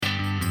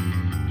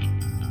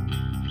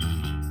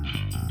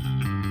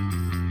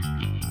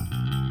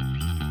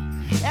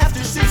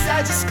6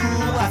 hours of school,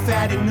 I've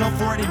had enough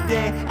for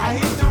today. I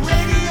hit the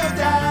radio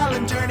dial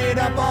and turn it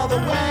up all the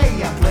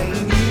way. I'm playing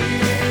UK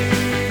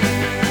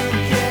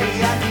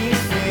hockey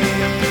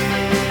fan.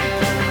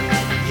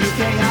 UK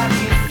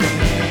hockey fan.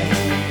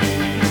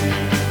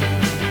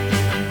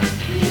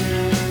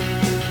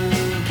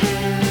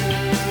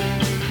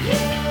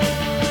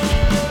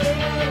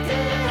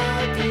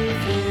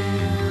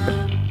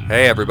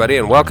 Hey everybody,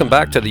 and welcome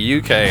back to the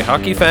UK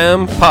Hockey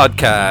Fam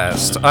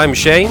podcast. I'm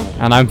Shane.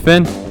 And I'm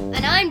Finn.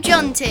 And I'm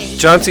Jonty.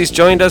 Jonty's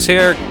joined us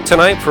here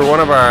tonight for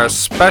one of our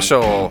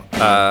special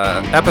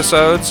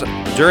episodes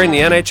during the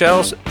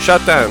NHL's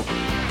shutdown.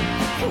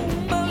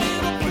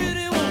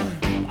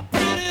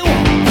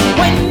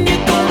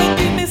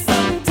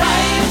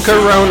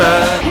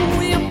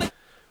 Corona.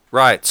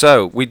 Right,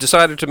 so we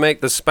decided to make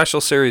this special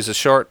series of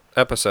short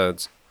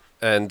episodes.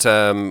 And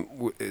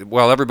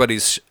while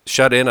everybody's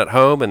shut in at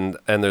home and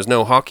there's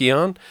no hockey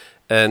on,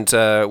 and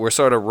we're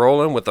sort of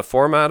rolling with the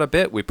format a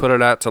bit, we put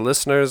it out to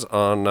listeners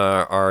on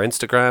our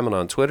Instagram and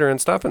on Twitter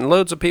and stuff, and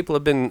loads of people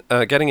have been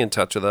getting in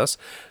touch with us,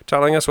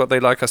 telling us what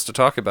they'd like us to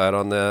talk about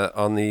on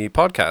the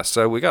podcast.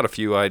 So we got a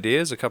few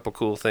ideas, a couple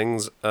cool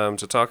things to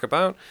talk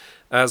about.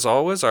 As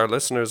always, our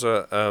listeners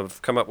have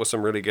come up with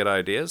some really good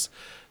ideas.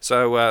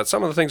 So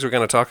some of the things we're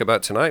going to talk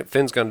about tonight,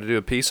 Finn's going to do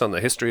a piece on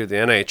the history of the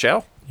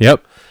NHL.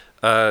 Yep.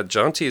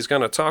 Jonty is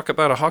going to talk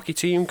about a hockey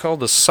team called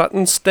the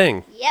Sutton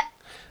Sting. Yep.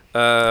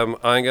 I'm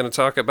going to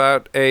talk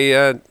about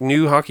a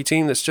new hockey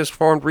team that's just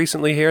formed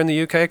recently here in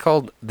the UK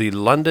called the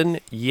London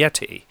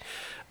Yeti.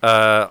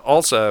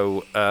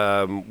 Also,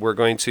 we're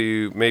going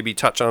to maybe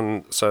touch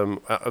on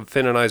some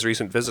Finn and I's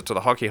recent visit to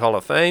the Hockey Hall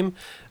of Fame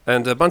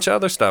and a bunch of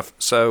other stuff.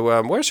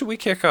 So where should we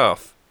kick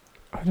off?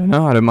 I don't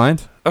know. I don't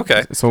mind.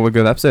 Okay. It's all a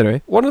good episode,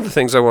 right? One of the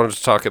things I wanted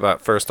to talk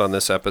about first on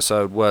this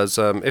episode was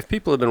if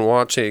people have been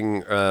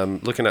watching,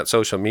 looking at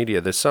social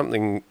media, there's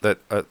something that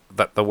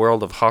the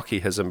world of hockey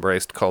has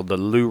embraced called the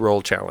loo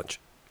roll challenge.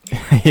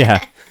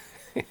 Yeah.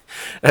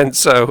 And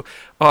so,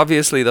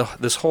 obviously,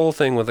 this whole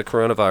thing with the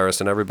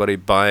coronavirus and everybody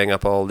buying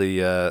up all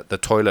the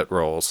toilet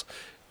rolls,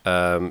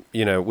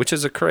 which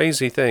is a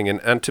crazy thing.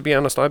 And to be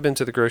honest, I've been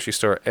to the grocery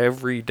store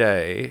every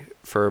day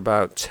for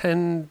about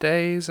 10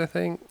 days, I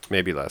think.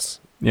 Maybe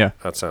less. Yeah.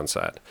 That sounds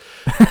sad.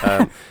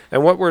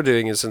 And what we're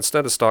doing is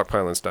instead of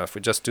stockpiling stuff,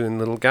 we're just doing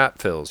little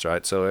gap fills,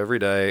 right? So every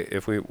day,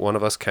 if one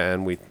of us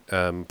can, we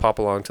pop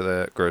along to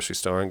the grocery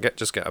store and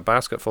get a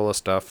basket full of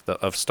stuff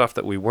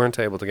that we weren't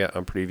able to get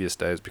on previous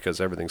days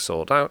because everything's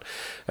sold out.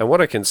 And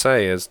what I can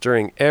say is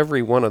during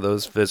every one of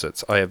those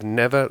visits, I have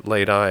never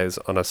laid eyes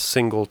on a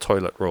single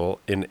toilet roll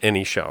in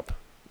any shop.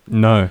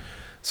 No.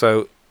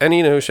 So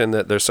any notion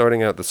that they're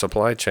sorting out the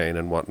supply chain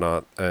and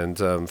whatnot and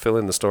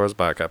filling the stores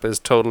back up is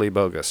totally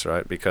bogus,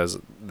 right? Because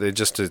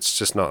it's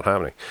just not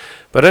happening.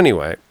 But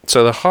anyway,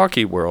 so the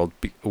hockey world,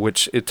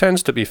 which it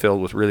tends to be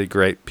filled with really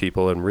great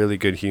people and really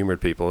good-humored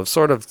people, have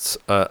sort of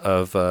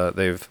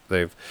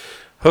they've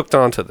hooked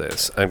onto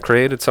this and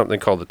created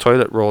something called the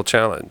Toilet Roll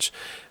Challenge,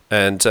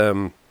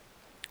 and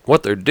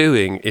what they're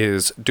doing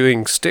is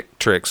doing stick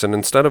tricks, and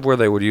instead of where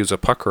they would use a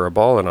puck or a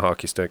ball in a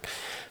hockey stick,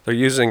 they're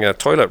using a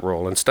toilet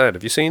roll instead.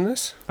 Have you seen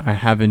this? I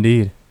have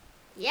indeed.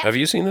 Yep. Have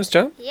you seen this,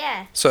 John?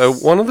 Yeah. So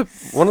one of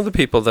the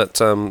people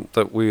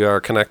that we are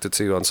connected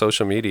to on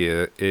social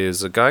media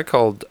is a guy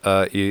called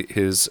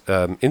his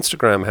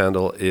Instagram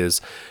handle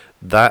is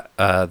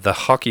the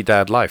Hockey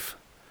Dad Life.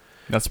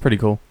 That's pretty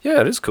cool.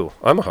 Yeah, it is cool.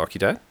 I'm a hockey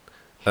dad.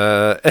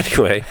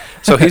 Anyway,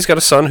 so he's got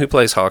a son who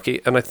plays hockey,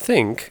 and I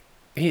think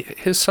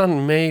his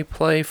son may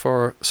play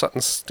for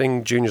Sutton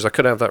Sting Juniors. I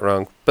could have that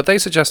wrong, but they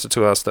suggested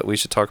to us that we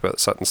should talk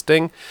about Sutton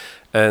Sting,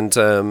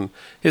 and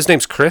his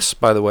name's Chris,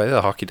 by the way,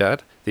 the hockey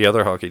dad, the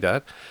other hockey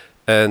dad,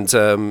 and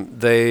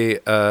they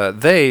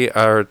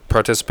are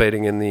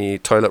participating in the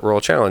Toilet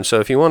Roll Challenge. So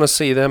if you want to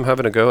see them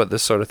having a go at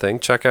this sort of thing,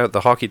 check out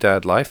the Hockey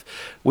Dad Life.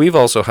 We've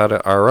also had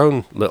our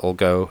own little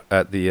go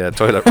at the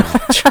Toilet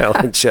Roll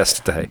Challenge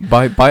yesterday.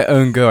 By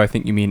own go, I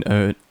think you mean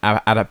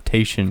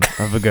adaptation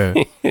of a go.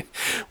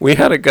 We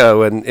had a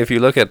go, and if you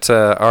look at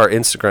our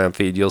Instagram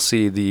feed, you'll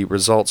see the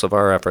results of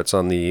our efforts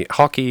on the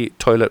Hockey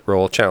Toilet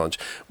Roll Challenge.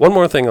 One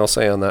more thing I'll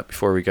say on that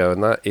before we go,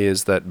 and that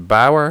is that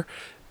Bauer,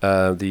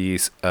 the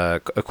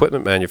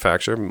equipment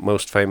manufacturer,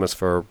 most famous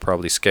for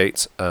probably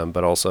skates,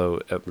 but also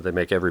they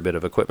make every bit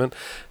of equipment,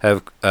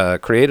 have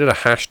created a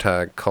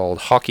hashtag called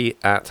Hockey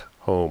at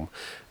Home,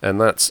 and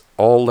that's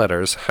all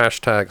letters,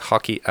 hashtag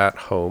Hockey at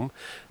Home.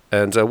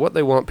 And what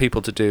they want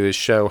people to do is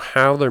show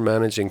how they're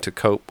managing to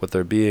cope with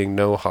there being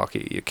no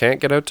hockey. You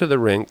can't get out to the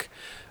rink.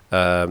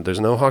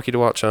 There's no hockey to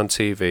watch on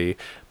TV,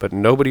 but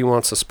nobody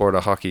wants the sport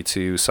of hockey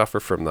to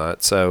suffer from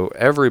that. So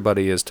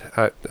everybody is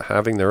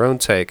having their own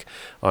take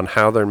on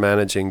how they're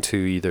managing to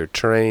either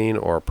train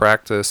or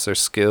practice their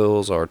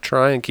skills or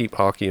try and keep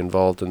hockey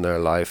involved in their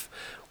life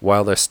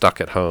while they're stuck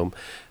at home.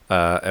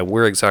 And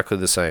we're exactly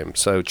the same.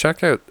 So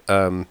check out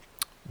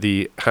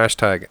the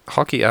hashtag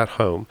Hockey at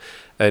Home.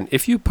 And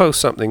if you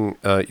post something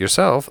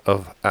yourself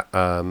of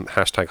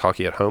hashtag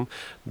hockey at home,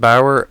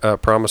 Bauer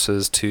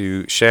promises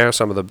to share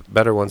some of the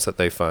better ones that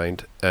they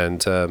find,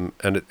 and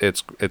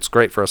it's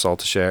great for us all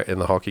to share in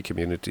the hockey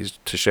communities,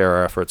 to share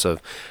our efforts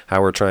of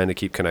how we're trying to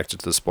keep connected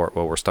to the sport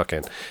while we're stuck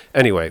in.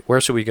 Anyway,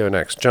 where should we go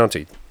next?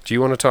 Jonty, do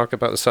you want to talk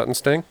about the Sutton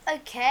Sting?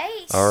 Okay.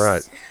 All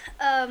right.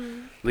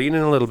 Lean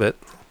in a little bit.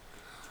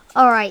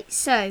 All right.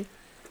 So,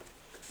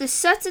 the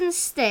Sutton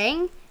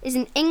Sting is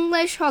an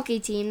English hockey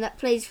team that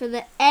plays for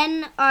the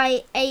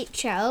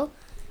NIHL.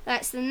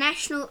 That's the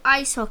National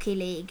Ice Hockey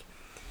League.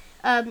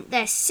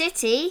 Their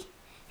city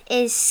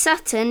is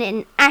Sutton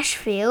in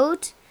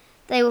Ashfield.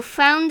 They were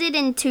founded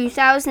in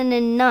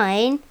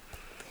 2009.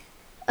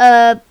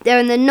 They're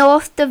in the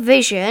North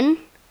Division.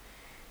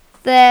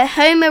 Their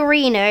home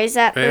arena is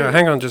at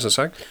Hang on just a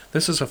sec.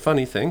 This is a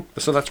funny thing.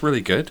 So that's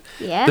really good.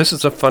 Yeah. This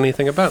is a funny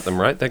thing about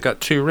them, right? They got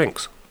 2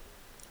 rinks,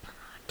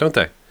 don't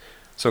they?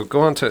 So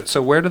go on to.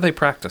 So where do they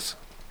practice?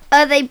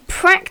 They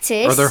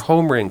practice. Or their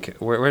home rink?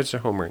 Where's their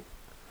home rink?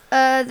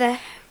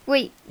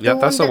 Wait. Yeah,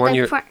 that's the one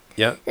you.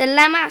 Yeah. The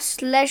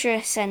Lammas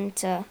Leisure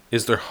Centre.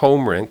 Is their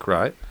home rink,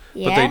 right?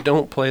 Yeah. But they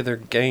don't play their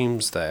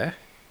games there.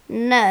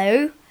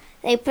 No,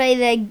 they play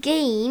their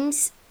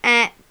games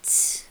at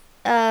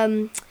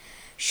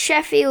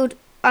Sheffield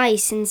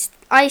Ice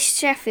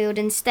Sheffield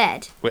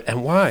instead. Wait,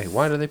 and why?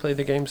 Why do they play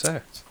the games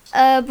there?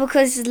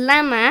 Because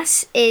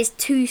Lammas is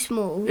too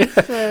small.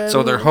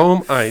 So their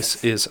home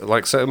ice is,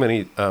 like so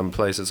many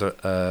places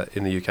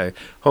in the UK,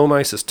 home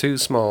ice is too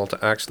small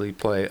to actually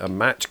play a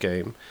match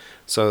game.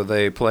 So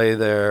they play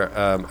their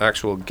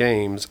actual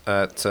games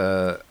at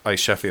Ice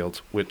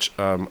Sheffield, which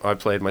I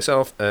played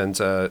myself, and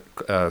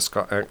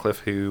Scott Antcliffe,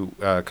 who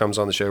comes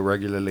on the show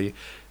regularly,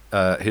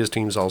 his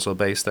team's also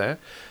based there.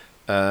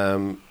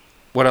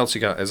 What else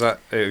you got? Have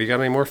you got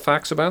any more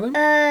facts about them?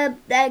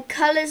 Their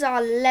colours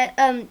are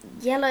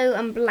yellow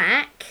and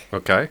black.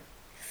 Okay.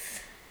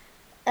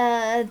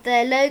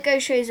 Their logo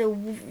shows a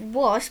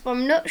wasp.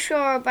 I'm not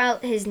sure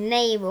about his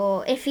name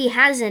or if he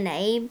has a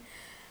name.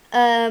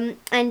 And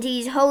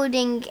he's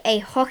holding a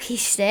hockey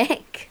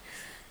stick.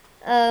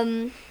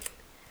 That's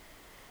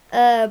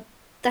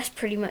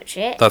pretty much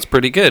it. That's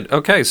pretty good.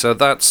 Okay, so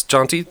that's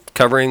Jonty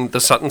covering the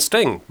Sutton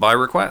Sting by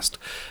request.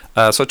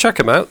 So check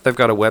them out. They've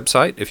got a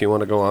website if you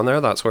want to go on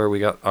there. That's where we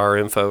got our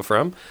info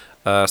from.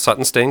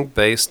 Sutton Sting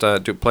based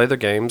do play their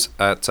games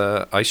at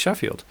Ice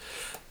Sheffield.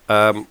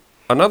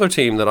 Another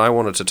team that I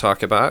wanted to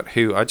talk about,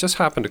 who I just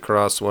happened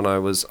across when I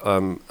was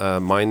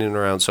mining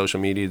around social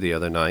media the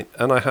other night,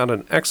 and I had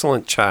an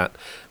excellent chat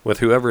with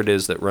whoever it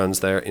is that runs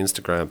their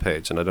Instagram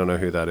page, and I don't know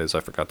who that is. I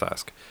forgot to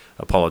ask.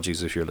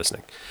 Apologies if you're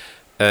listening.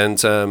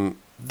 And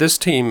this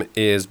team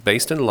is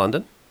based in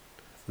London.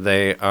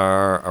 They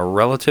are a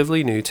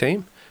relatively new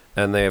team,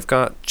 and they have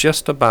got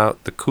just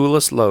about the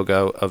coolest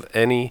logo of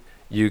any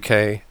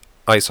UK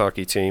ice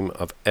hockey team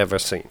I've ever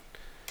seen.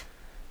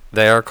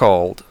 They are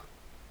called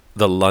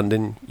the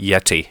London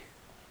Yeti.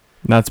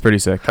 That's pretty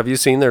sick. Have you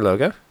seen their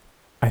logo?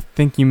 I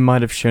think you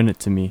might have shown it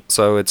to me.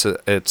 So it's a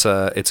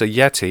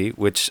Yeti,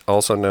 which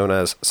also known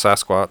as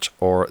Sasquatch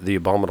or the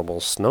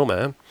Abominable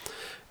Snowman.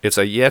 It's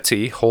a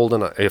Yeti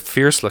holding a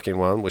fierce-looking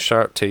one with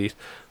sharp teeth,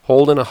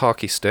 holding a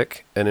hockey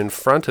stick, and in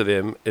front of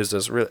him is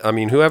this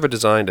whoever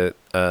designed it,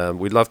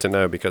 we'd love to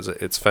know because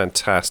it's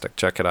fantastic.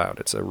 Check it out.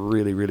 It's a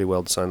really, really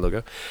well-designed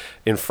logo.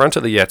 In front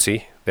of the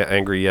Yeti, the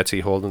angry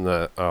Yeti holding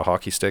the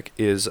hockey stick,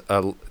 is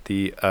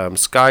the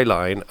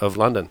skyline of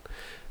London.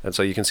 And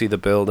so you can see the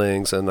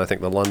buildings, and I think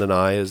the London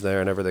Eye is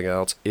there and everything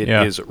else. It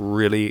is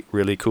really,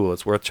 really cool.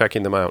 It's worth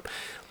checking them out.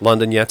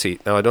 London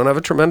Yeti. Now, I don't have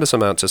a tremendous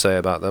amount to say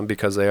about them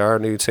because they are a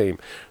new team.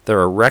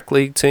 They're a rec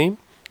league team.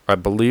 I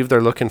believe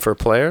they're looking for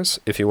players.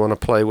 If you want to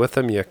play with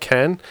them, you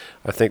can.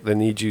 I think they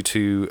need you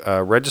to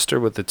register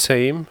with the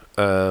team,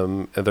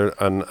 and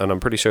I'm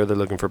pretty sure they're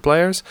looking for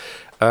players.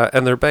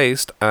 And they're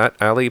based at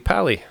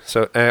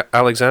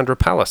Alexandra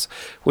Palace,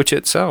 which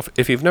itself,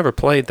 if you've never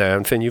played there,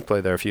 and Finn, you've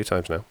played there a few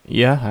times now.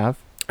 Yeah, I have.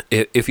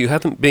 If you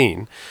haven't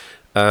been,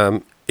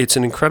 it's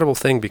an incredible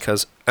thing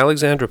because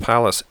Alexandra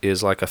Palace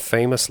is like a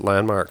famous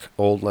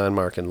old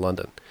landmark in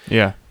London.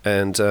 Yeah.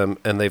 And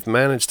they've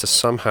managed to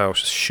somehow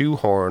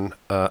shoehorn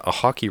a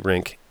hockey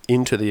rink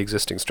into the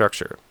existing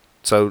structure.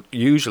 So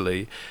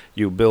usually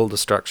you build a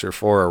structure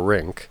for a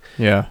rink.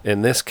 Yeah.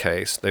 In this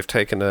case, they've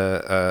taken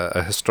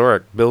a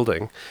historic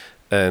building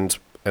and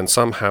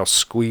somehow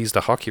squeezed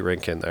a hockey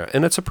rink in there.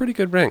 And it's a pretty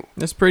good rink.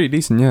 It's pretty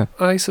decent, yeah.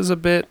 Ice is a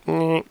bit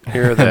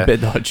here or there. A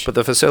bit dodgy. But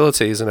the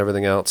facilities and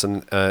everything else,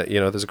 and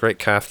there's a great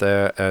cafe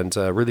there and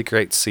really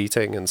great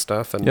seating and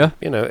stuff. And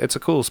it's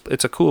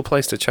a cool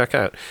place to check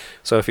out.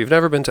 So if you've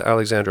never been to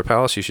Alexandra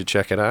Palace, you should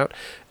check it out.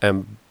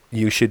 And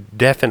you should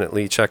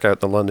definitely check out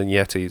the London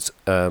Yetis.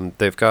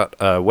 They've got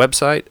a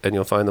website, and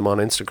you'll find them on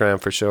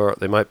Instagram for sure.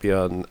 They might be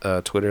on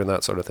Twitter and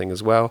that sort of thing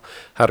as well.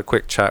 Had a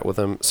quick chat with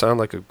them. Sound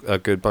like a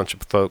good bunch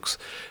of folks.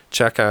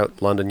 Check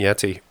out London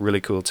Yeti.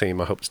 Really cool team.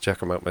 I hope to check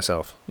them out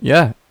myself.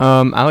 Yeah.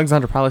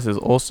 Alexandra Palace is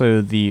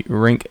also the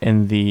rink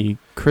in the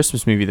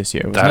Christmas movie this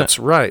year, wasn't That's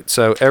right.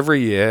 So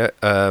every year,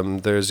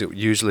 there's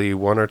usually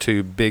one or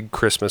two big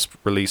Christmas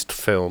released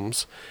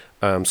films.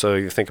 So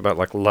you think about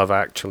like Love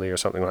Actually or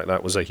something like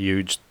that was the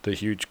huge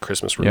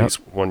Christmas release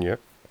one year.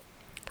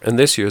 And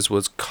this year's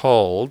was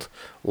called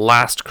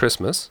Last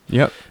Christmas.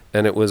 Yep.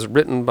 And it was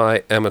written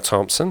by Emma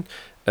Thompson,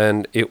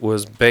 and it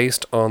was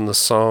based on the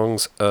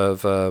songs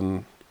of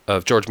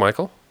George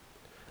Michael.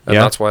 And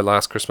that's why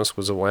Last Christmas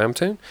was a Wham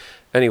tune.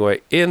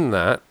 Anyway, in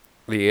that,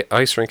 the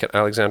ice rink at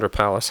Alexandra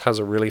Palace has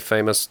a really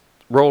famous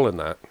role in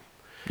that.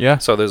 Yeah.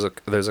 So there's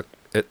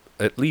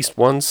at least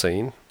one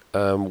scene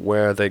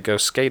where they go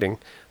skating.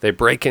 They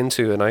break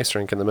into an ice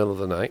rink in the middle of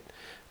the night,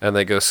 and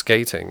they go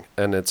skating,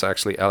 and it's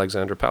actually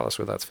Alexandra Palace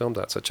where that's filmed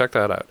at. So check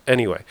that out.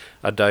 Anyway,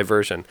 a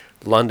diversion.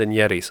 London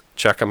Yetis.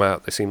 Check them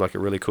out. They seem like a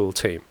really cool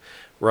team.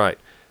 Right.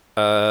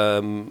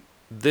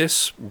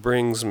 This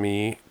brings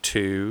me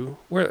to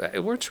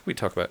where should we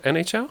talk about?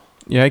 NHL?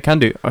 Yeah, I can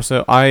do.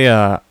 So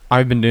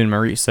I've been doing my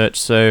research.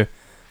 So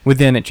with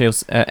the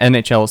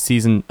NHL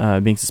season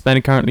being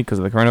suspended currently because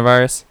of the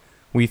coronavirus,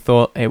 we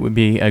thought it would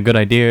be a good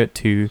idea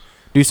to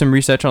do some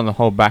research on the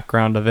whole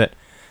background of it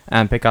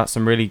and pick out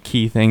some really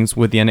key things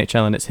with the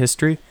NHL and its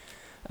history,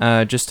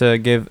 just to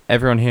give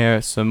everyone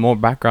here some more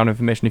background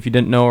information if you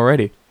didn't know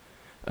already.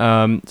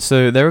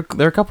 So there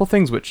are a couple of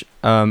things which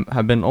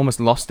have been almost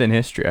lost in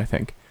history, I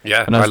think.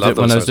 Yeah, when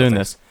I was doing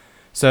this.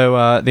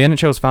 So the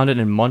NHL was founded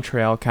in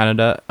Montreal,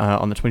 Canada,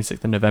 on the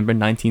 26th of November,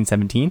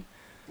 1917.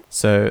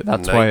 So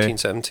that's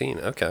 1917.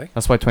 Okay.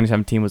 That's why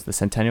 2017 was the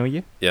centennial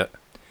year. Yeah.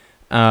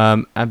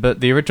 But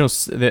the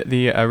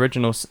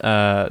original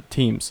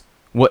teams,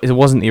 it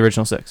wasn't the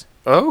original six.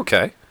 Oh,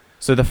 okay.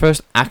 So the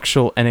first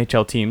actual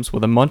NHL teams were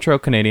the Montreal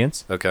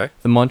Canadiens, Okay.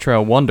 the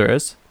Montreal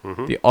Wanderers,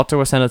 Mm-hmm. the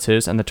Ottawa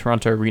Senators, and the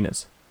Toronto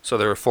Arenas. So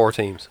there were 4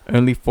 teams.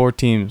 Only 4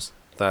 teams.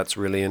 That's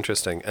really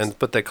interesting.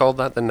 But they called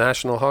that the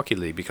National Hockey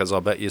League because I'll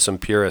bet you some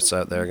purists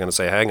out there are going to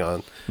say, "Hang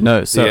on,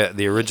 No, so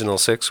the original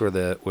 6 was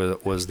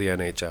the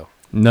NHL."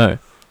 no.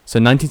 So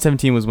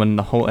 1917 was when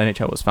the whole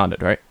NHL was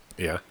founded, right?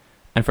 Yeah.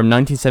 And from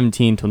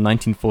 1917 till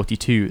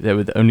 1942, there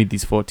were only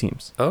these 4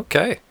 teams.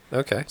 Okay.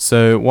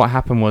 So what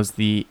happened was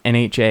the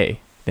NHA,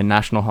 the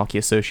National Hockey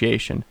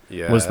Association,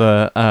 Yeah. was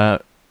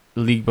the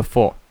league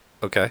before,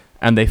 Okay.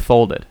 and they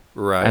folded.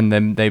 Right. And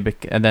then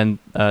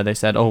they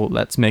said, "Oh,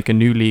 let's make a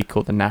new league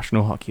called the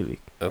National Hockey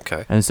League."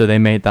 Okay. And so they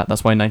made that.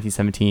 That's why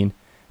 1917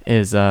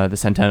 is the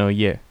centennial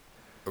year.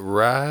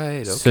 Right.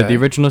 Okay. So the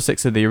original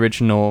 6 are the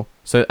original.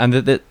 So and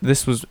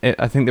this was,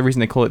 I think the reason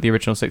they call it the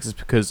original 6 is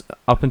because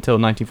up until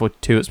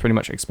 1942 it's pretty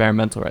much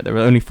experimental, right? There were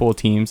only 4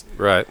 teams.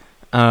 Right.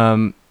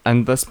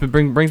 And this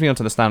brings me on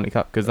to the Stanley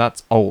Cup because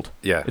that's old.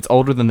 Yeah. It's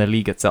older than the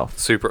league itself.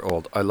 Super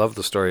old. I love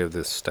the story of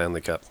this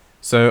Stanley Cup.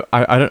 So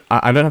I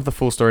don't have the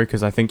full story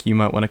because I think you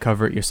might want to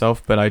cover it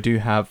yourself, but I do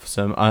have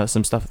some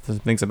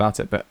things about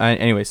it. But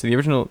anyway, so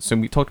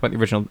we talked about the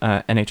original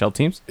NHL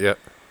teams. Yeah.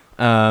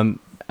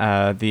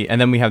 And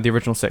then we have the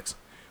original 6,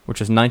 which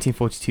was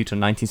 1942 to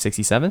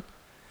 1967.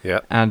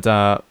 Yeah. And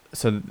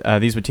so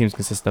these were teams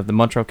consisting of the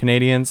Montreal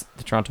Canadiens,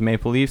 the Toronto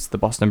Maple Leafs, the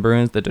Boston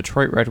Bruins, the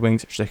Detroit Red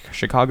Wings,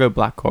 Chicago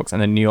Blackhawks,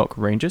 and the New York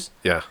Rangers.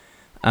 Yeah.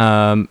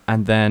 And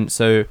then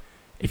so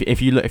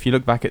if you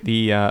look back at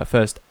the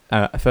first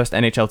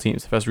NHL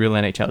teams, the first real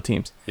NHL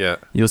teams, Yeah.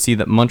 you'll see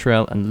that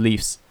Montreal and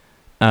Leafs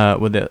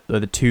were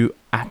the 2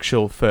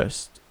 actual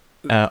first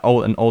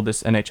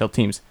oldest NHL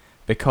teams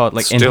because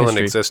in Still history,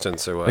 in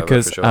existence or whatever.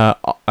 because for sure.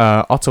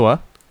 Ottawa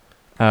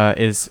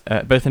is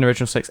both an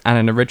original 6 and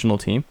an original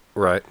team,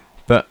 Right.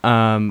 but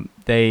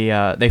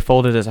they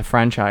folded as a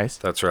franchise.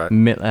 That's right.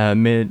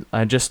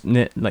 Just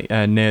near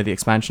the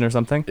expansion or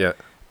something. Yeah.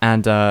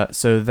 And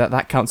so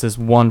that counts as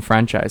one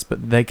franchise,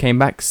 but they came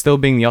back still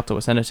being the Ottawa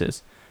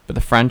Senators. But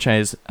the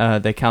franchise,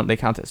 they count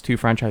it as 2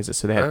 franchises,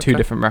 so they have 2 Okay.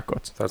 different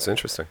records. That's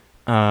interesting.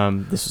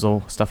 This was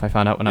all stuff I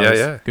found out when I was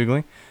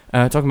Googling.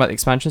 Talking about the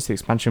expansions, the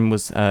expansion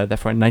was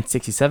therefore in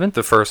 1967.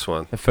 The first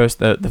one. The first,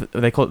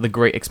 they call it the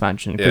Great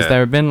Expansion because Yeah. there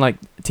have been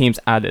teams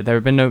added. There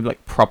have been no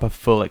proper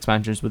full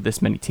expansions with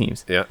this many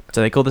teams. Yeah.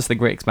 So they call this the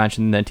Great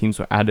Expansion, and then teams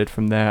were added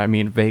from there. I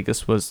mean,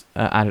 Vegas was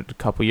added a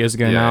couple years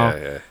ago now.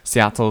 Yeah.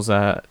 Seattle's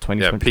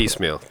 2020. Yeah,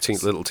 piecemeal.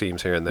 Little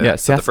teams here and there. Yeah,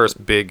 But the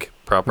first big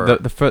proper.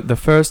 The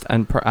first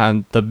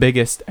and the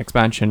biggest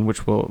expansion,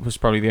 which was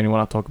probably the only one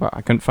I'll talk about.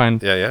 I couldn't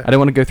find. Yeah. I don't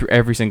want to go through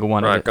every single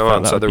one. Right, go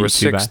on. So there were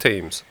 6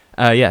 teams.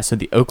 So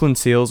the Oakland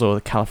Seals or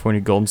the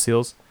California Golden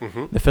Seals,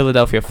 Mm-hmm. the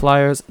Philadelphia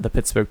Flyers, the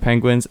Pittsburgh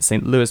Penguins,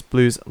 St. Louis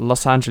Blues,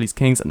 Los Angeles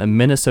Kings, and the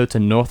Minnesota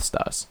North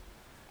Stars.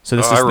 So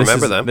I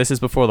remember them. This is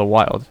before the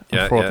Wild.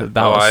 Yeah. Before the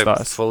Dallas I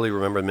Stars. fully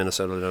remember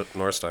Minnesota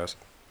North Stars.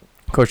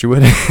 Of course you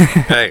would.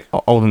 Hey.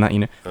 Older than that,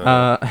 you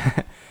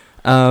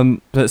know.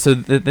 This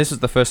was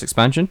the first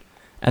expansion,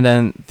 and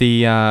then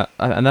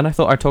and then I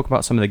thought I'd talk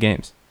about some of the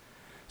games.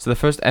 So the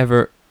first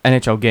ever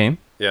NHL game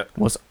Yeah.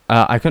 was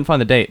I couldn't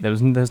find the date.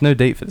 There's no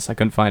date for this. I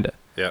couldn't find it.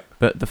 Yeah.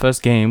 But the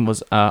first game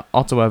was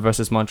Ottawa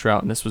versus Montreal,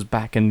 and this was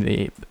back in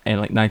like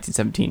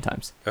 1917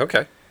 times.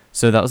 Okay.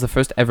 So that was the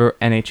first ever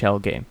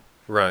NHL game,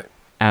 Right.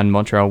 and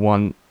Montreal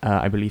won,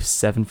 I believe,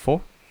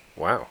 7-4.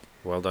 Wow.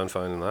 Well done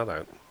finding that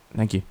out.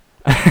 Thank you.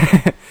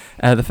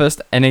 The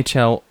first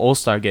NHL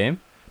All-Star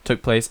game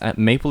took place at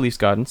Maple Leafs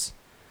Gardens,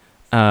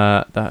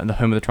 the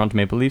home of the Toronto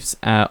Maple Leafs,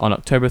 on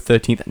October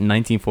 13th,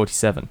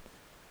 1947.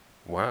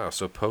 Wow.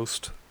 So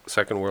post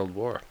Second World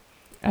War.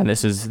 And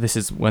this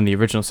is when the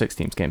original 6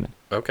 teams came in.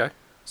 Okay.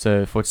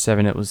 So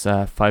 47, it was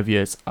 5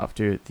 years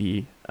after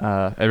the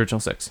original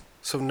 6.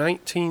 So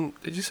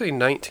did you say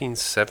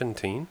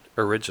 1917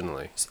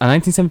 originally?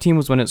 1917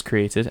 was when it was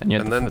created, and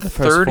yet And then the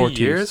first 30 4 teams.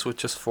 years with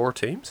just 4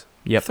 teams?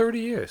 Yep. 30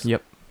 years?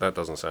 Yep. That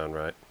doesn't sound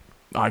right.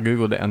 I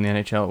googled it on the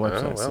NHL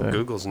website. Oh, well, so,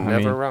 Google's I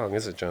never mean, wrong,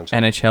 is it, John?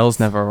 NHL's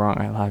never wrong,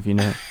 I'll have you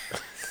know.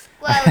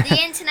 Well, the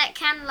internet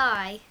can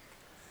lie.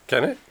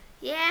 Can it?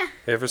 Yeah.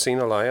 You ever seen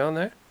a lie on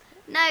there?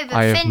 No, but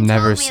I have Finn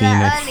never told me seen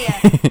that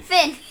it. earlier.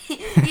 Finn,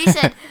 you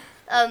said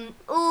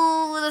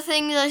all the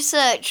things I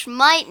searched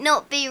might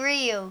not be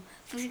real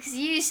because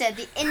you said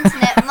the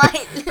internet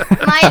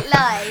might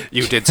lie.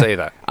 You did say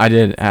that. I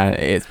did,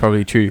 it's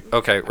probably true.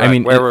 Okay, right. I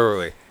mean, where were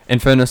we? In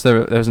fairness,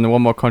 there was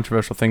one more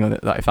controversial thing on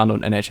it that I found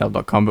on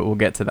NHL.com, but we'll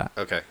get to that.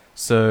 Okay.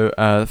 So,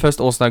 the first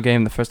All-Star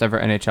game, the first ever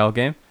NHL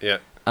game. Yeah.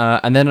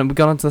 And then we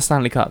got onto the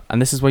Stanley Cup,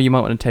 and this is where you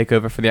might want to take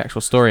over for the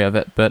actual story of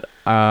it, but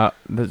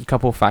there's a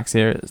couple of facts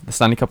here. The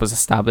Stanley Cup was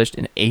established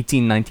in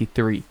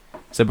 1893,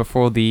 so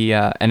before the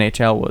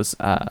NHL was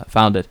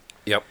founded.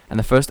 Yep. And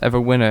the first ever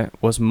winner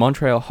was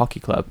Montreal Hockey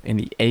Club in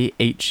the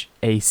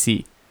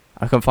AHAC.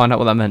 I couldn't find out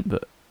what that meant,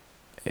 but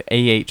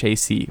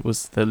AHAC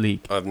was the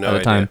league I have no at the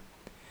idea. time.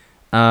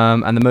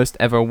 And the most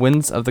ever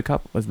wins of the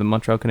cup was the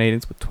Montreal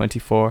Canadiens with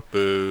 24.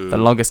 Boo. The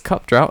longest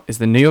cup drought is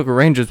the New York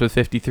Rangers with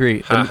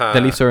 53. Ha-ha.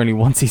 The Leafs are only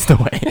 1 season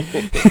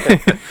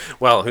away.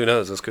 Well, who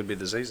knows? This could be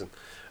the season.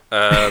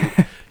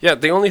 Yeah,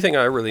 the only thing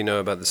I really know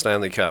about the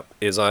Stanley Cup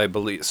is I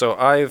believe... So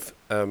I've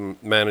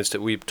managed to...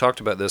 We've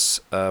talked about this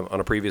on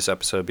a previous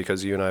episode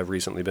because you and I have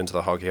recently been to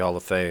the Hockey Hall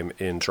of Fame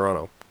in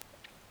Toronto.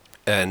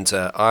 And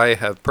I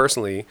have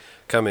personally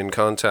come in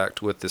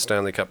contact with the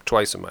Stanley Cup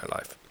twice in my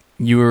life.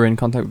 You were in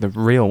contact with the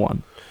real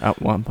one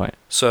at one point.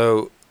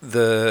 So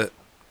there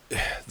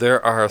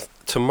are,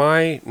 to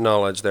my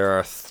knowledge, there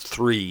are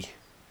 3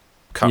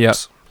 cups. Yep.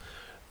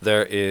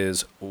 There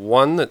is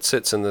one that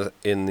sits in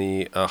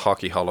the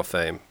Hockey Hall of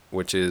Fame,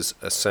 which is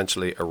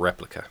essentially a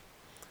replica,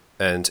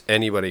 and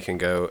anybody can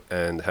go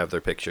and have their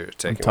picture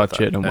taken, touch with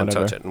that it and whatever.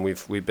 touch it, and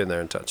we've been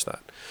there and touched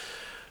that.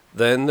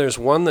 Then there's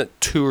one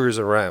that tours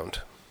around,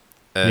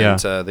 and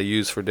they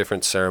use for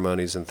different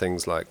ceremonies and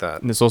things like that.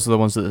 And there's also the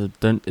ones that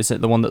don't... Is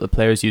it the one that the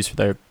players use for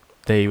their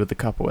day with the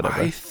cup or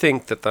whatever? I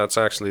think that's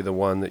actually the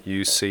one that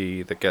you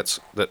see that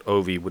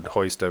Ovi would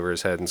hoist over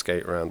his head and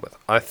skate around with.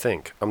 I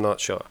think. I'm not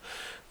sure.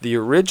 The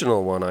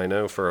original one, I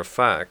know for a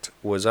fact,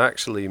 was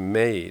actually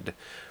made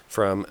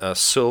from a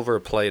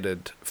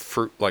silver-plated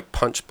fruit, like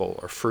punch bowl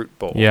or fruit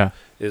bowl. Yeah.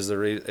 Is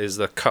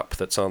the cup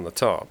that's on the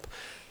top,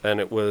 and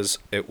it was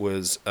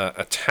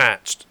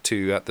attached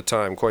to, at the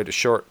time, quite a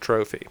short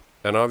trophy.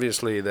 And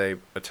obviously they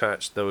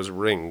attached those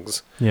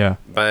rings,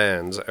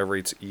 bands,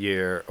 every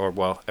year,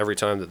 or every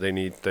time that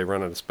they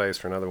run out of space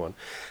for another one.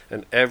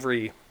 And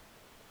every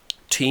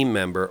team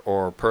member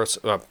or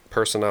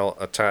personnel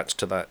attached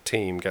to that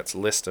team gets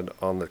listed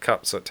on the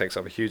cup, so it takes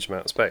up a huge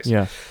amount of space.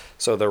 Yeah.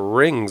 So the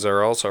rings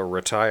are also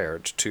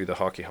retired to the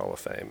Hockey Hall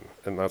of Fame,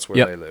 and that's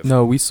where they live.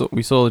 No, we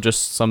saw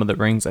just some of the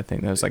rings. I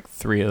think there's like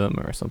 3 of them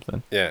or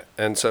something. Yeah,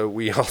 and so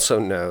we also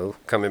know,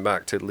 coming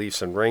back to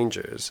Leafs and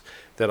Rangers,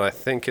 that I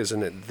think,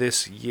 isn't it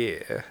this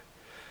year,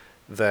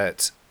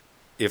 that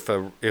if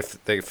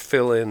they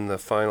fill in the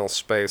final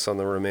space on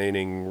the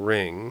remaining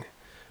ring,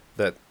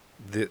 that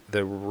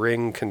the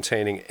ring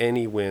containing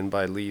any win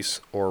by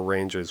Leafs or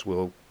Rangers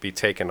will be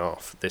taken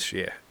off this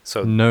year.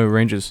 So no,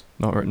 Rangers,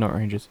 not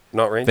Rangers.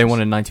 Not Rangers. They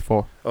won in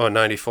 '94. Oh,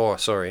 94.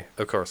 Sorry,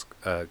 of course,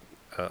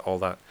 all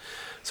that.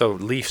 So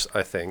Leafs,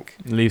 I think,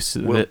 Leafs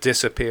will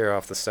disappear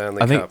off the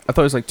Stanley I Cup. thought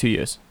it was like 2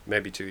 years.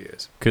 Maybe 2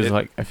 years. Because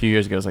like a few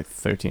years ago it was like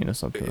 13 or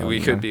something. We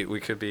could be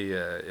off. Could be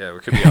a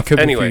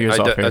Anyway, few years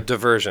off a here.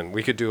 diversion.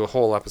 We could do a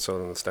whole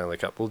episode on the Stanley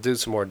Cup. We'll do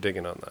some more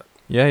digging on that.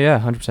 Yeah,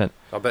 100%.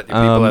 I'll bet you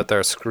people out there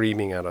are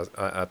screaming at us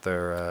at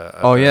their.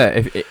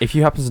 If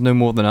you happen to know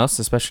more than us,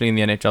 especially in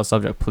the NHL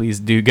subject, please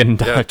do get in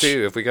touch. Yeah,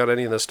 do. If we got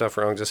any of this stuff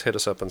wrong, just hit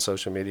us up on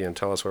social media and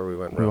tell us where we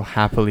went We will wrong.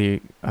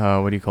 happily,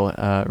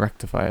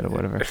 rectify it or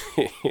whatever.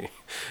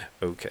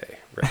 Okay,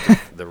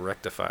 the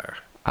rectifier.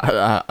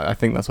 I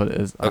think that's what it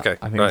is. Okay,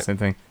 I think right. it's the same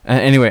thing.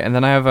 Anyway, and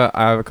then I have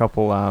a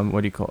couple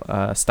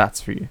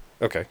stats for you.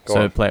 Okay, go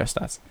on. Player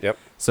stats. Yep.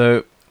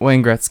 So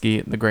Wayne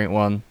Gretzky, the great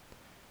one,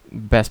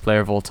 best player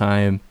of all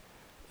time.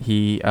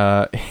 He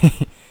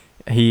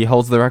he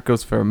holds the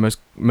records for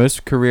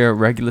most career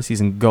regular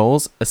season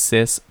goals,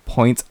 assists,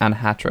 points, and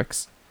hat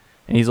tricks.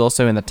 And he's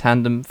also in the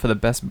tandem for the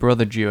best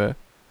brother duo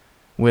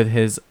with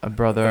his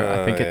brother.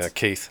 I think it's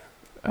Keith.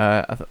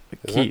 Isn't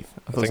Keith.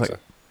 I thought it was like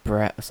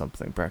Brett or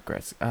something. Brett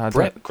Gretzky.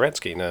 Brett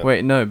Gretzky, no.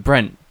 Wait, no,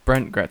 Brent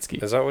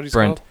Gretzky. Is that what he's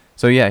Brent. called?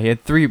 So yeah, he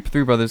had three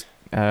brothers.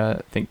 I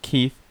think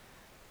Keith,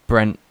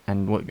 Brent,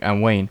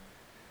 and Wayne.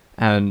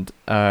 And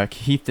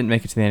Keith didn't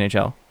make it to the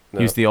NHL. No.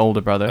 He was the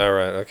older brother. All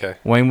right, okay.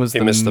 Wayne was He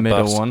the missed the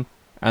middle bus. one,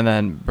 and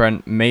then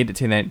Brent made it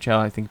to the NHL.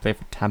 I think he played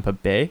for Tampa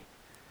Bay.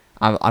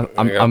 I'm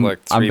He got,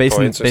 like, 3 basing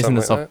points or basing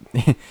this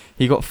something off.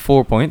 He got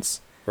 4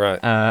 points.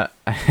 Right.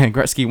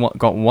 Gretzky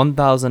got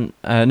 1,000.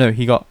 No,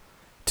 he got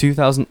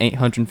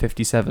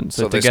 2,857.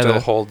 So they together,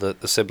 still hold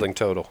the sibling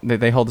total.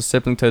 they hold a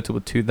sibling total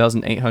with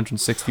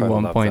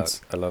 2,861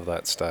 points. I love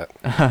that stat.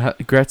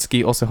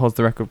 Gretzky also holds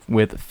the record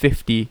with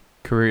 50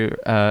 career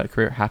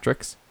hat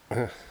tricks,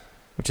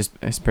 which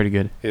is pretty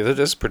good. Yeah, that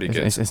is pretty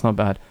good. It's not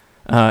bad.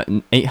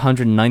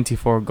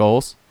 894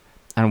 goals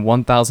and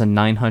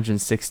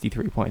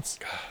 1,963 points.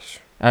 Gosh.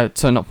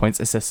 So not points,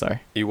 assists. Sorry.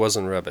 He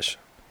wasn't rubbish.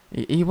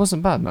 He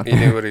wasn't bad, man. He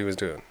knew what he was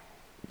doing.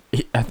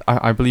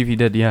 I believe he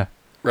did. Yeah.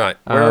 Right.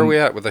 Where are we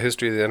at with the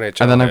history of the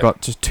NHL? And then I've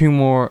got just 2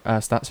 more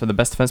stats for the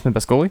best defenseman,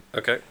 best goalie.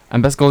 Okay.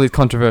 And best goalie is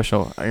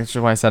controversial. That's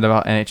what I said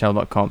about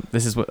NHL.com.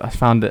 This is what I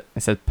found it.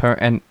 It said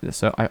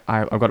so I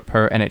got it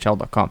per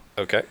NHL.com.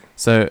 Okay.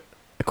 So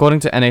according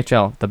to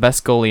NHL, the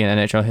best goalie in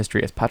NHL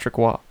history is Patrick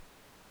Waugh.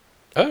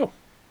 Oh,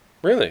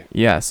 really?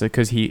 Yeah, so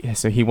because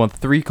he won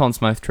 3 Conn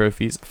Smythe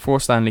trophies, 4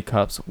 Stanley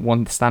Cups,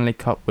 won the Stanley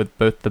Cup with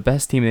both the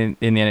best team in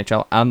the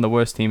NHL and the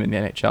worst team in the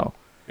NHL.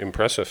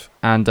 Impressive.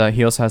 And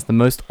he also has the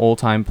most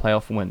all-time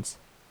playoff wins,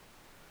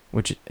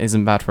 which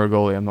isn't bad for a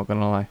goalie, I'm not going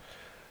to lie.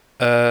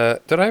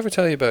 Did I ever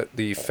tell you about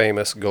the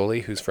famous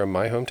goalie who's from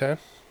my hometown?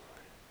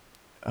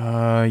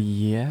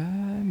 Yeah,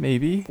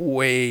 maybe.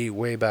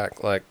 Way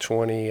back, like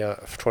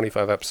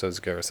 25 episodes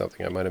ago or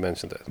something, I might have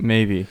mentioned it.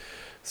 Maybe.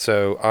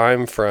 So I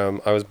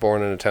was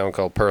born in a town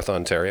called Perth,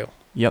 Ontario.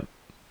 Yep.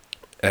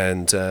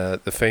 And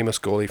the famous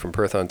goalie from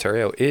Perth,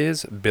 Ontario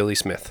is Billy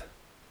Smith.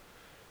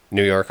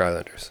 New York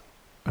Islanders.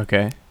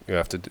 Okay. You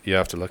have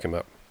to look him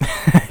up.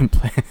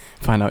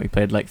 Find out he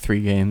played like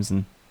 3 games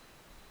and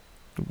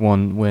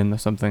 1 win or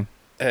something.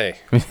 Hey.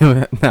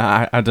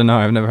 Nah, I don't know.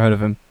 I've never heard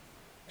of him.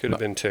 Could have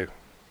been 2.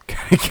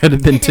 Could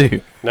have been 2.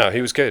 No,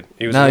 he was good.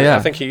 He was. No, yeah. I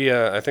think he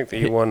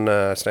won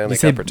Stanley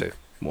said Cup or 2.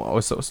 What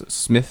was it?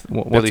 Smith?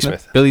 Billy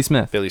Smith. Billy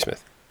Smith. Billy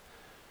Smith.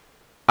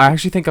 I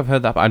actually think I've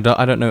heard that, but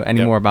I don't know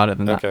any more about it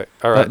than that. Okay.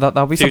 All right.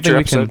 That'll be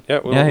Future something we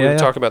episode. can. We'll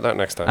talk about that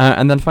next time.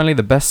 And then finally,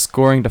 the best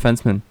scoring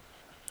defenseman.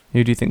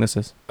 Who do you think this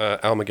is?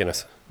 Al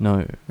McGuinness.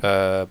 No.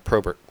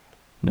 Probert.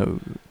 No.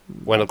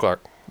 Wendell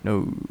Clark.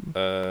 No.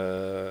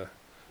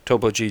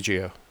 Topo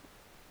Gigio.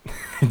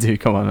 Dude,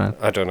 come on, man.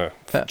 I don't know.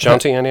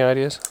 Jonty, any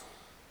ideas?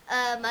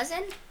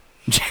 Muzzin?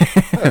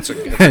 That's a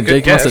good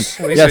Jake guess.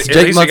 Musson. At least, Yes, at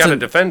Jake least he got a Musson.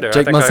 defender.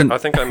 Jake Musson. I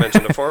think I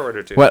mentioned a forward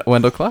or 2.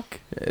 Wendell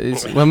Clark?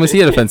 When was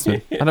he a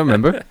defenseman? I don't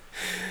remember.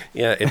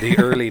 Yeah, in the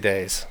early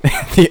days.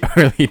 The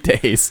early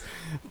days.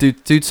 Dude,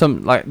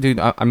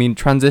 I mean,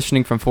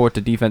 transitioning from forward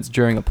to defense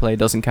during a play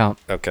doesn't count.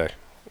 Okay.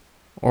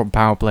 Or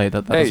power play,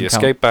 that Hey, doesn't you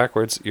count. escape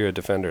backwards, you're a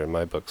defender in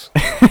my books.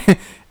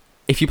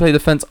 If you play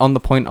defense on the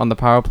point on the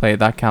power play,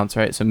 that counts,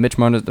 right? So Mitch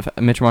Marner's a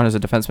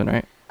defenseman,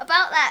 right?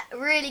 About that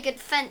really good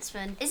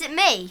defenseman, is it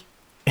me?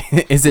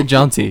 Is it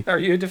Jonty? Are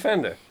you a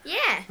defender?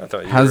 Yeah. I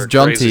thought you Has were a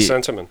crazy Jonty-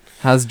 sentiment.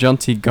 Has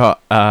Jonty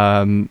got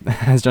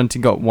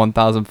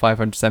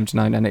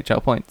 1,579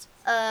 NHL points?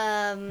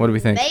 What do we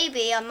think?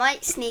 Maybe I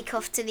might sneak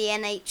off to the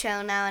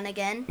NHL now and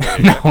again.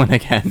 Now and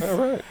again. All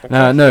right.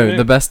 Okay, No, fair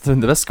the best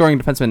scoring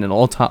defenseman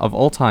of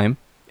all time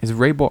is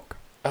Ray Bourque.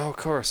 Oh, of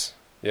course.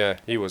 Yeah,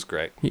 he was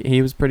great.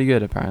 He was pretty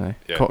good apparently,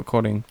 Yeah.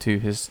 according to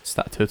his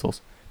stat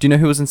totals. Do you know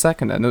who was in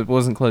second? And it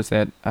wasn't close.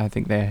 If I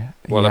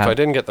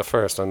Didn't get the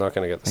first, I'm not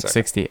going to get the like second.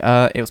 60.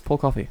 It was Paul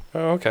Coffey.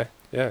 Oh, okay.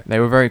 Yeah. They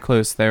were very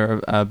close. They were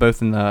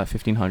both in the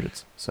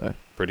 1500s. So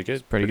Pretty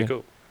good. pretty good.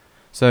 cool.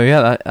 So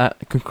yeah, that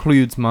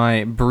concludes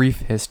my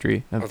brief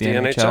history of the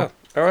NHL.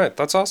 All right,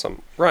 that's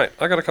awesome. Right,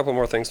 I got a couple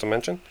more things to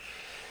mention.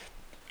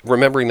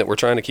 Remembering that we're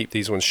trying to keep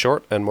these ones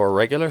short and more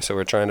regular, so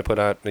we're trying to put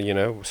out,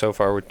 so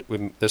far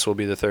this will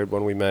be the 3rd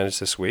one we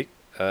managed this week.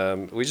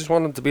 We just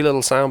wanted to be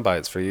little sound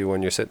bites for you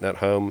when you're sitting at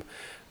home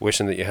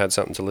wishing that you had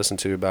something to listen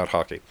to about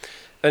hockey.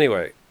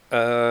 Anyway,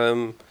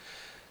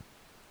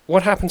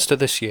 what happens to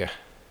this year?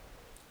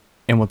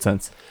 In what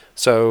sense?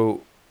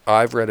 So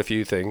I've read a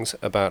few things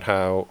about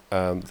how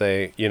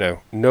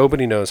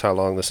nobody knows how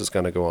long this is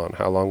going to go on,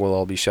 how long we'll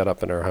all be shut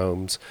up in our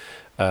homes,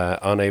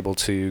 unable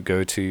to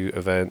go to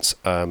events.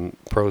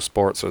 Pro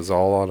sports is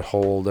all on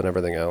hold and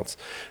everything else.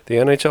 The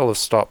NHL has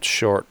stopped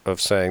short of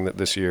saying that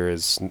this year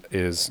is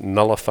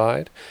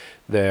nullified.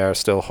 They are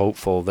still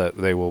hopeful that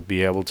they will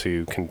be able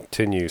to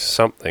continue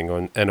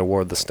something and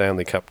award the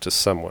Stanley Cup to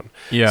someone.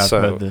 Yeah, So,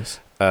 I've heard this.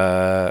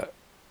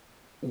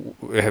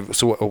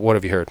 So what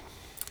have you heard?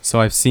 So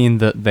I've seen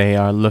that they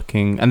are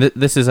looking, and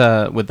this is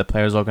with the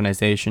players'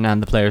 organization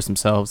and the players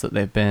themselves that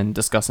they've been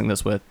discussing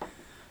this with,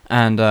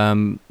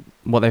 and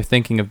what they're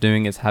thinking of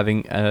doing is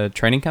having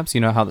training camps.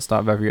 You know how at the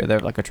start of every year they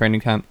have like a training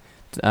camp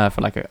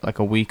for like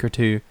a week or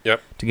two.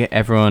 Yep. To get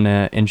everyone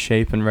in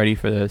shape and ready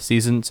for the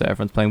season, so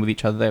everyone's playing with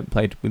each other. They haven't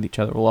played with each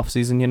other all off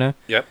season, you know.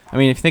 Yep. I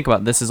mean, if you think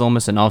about it, this is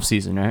almost an off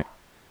season, right?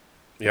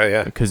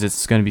 Yeah. Because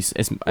it's going to be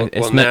We're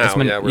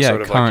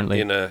sort of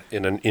currently like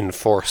in an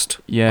enforced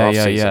yeah.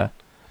 off-season.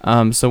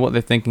 So what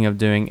they're thinking of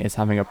doing is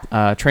having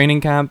a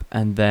training camp,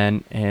 and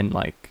then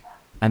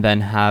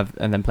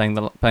playing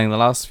the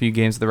last few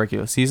games of the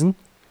regular season.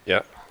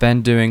 Yeah.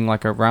 Then doing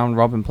like a round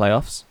robin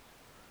playoffs.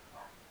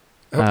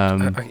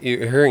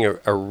 You're hearing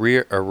a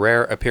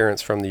rare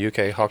appearance from the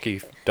UK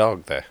hockey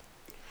dog there.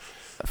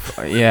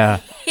 Yeah.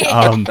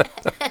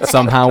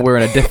 Somehow we're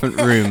in a different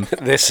room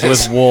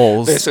with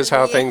walls. This is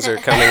how things are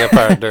coming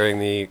apart during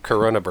the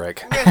Corona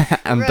break.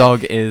 And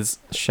dog is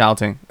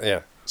shouting.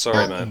 Yeah.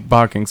 Sorry, man.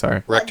 Barking,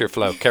 sorry. Wrecked your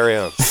flow. Carry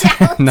on.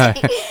 Shouting. No.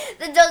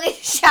 The dog is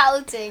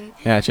shouting.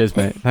 Yeah, cheers,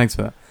 mate. Thanks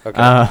for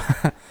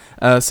that.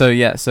 Okay.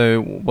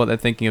 So what they're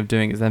thinking of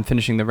doing is then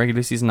finishing the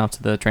regular season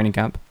after the training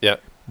camp. Yeah.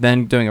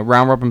 Then doing a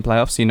round robin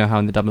playoffs. So you know how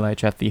in the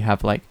WHF you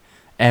have like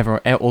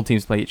all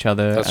teams play each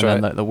other, That's and right.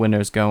 then like, the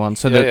winners go on.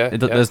 So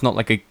there's not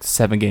like a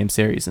 7-game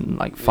series and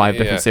like 5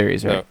 different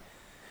series, right?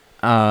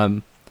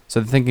 No.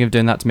 So they're thinking of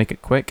doing that to make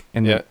it quick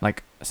in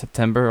like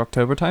September,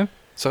 October time.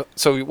 So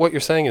what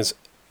you're saying is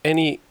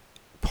any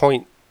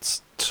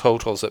points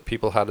totals that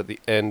people had at the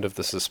end of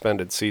the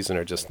suspended season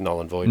are just null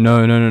and void.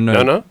 No.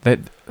 No?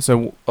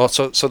 So that's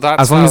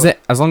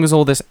as long as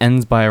all this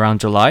ends by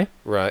around July,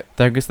 right.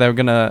 they're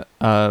gonna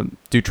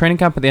do training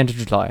camp at the end of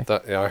July.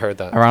 I heard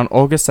that. Around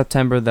August,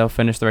 September, they'll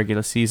finish the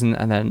regular season,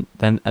 and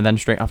then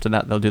straight after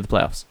that they'll do the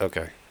playoffs.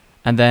 Okay.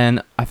 And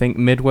then I think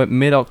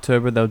mid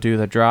October they'll do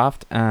the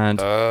draft and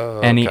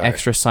any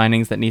extra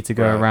signings that need to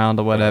go around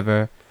or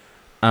whatever.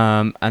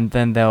 Right. And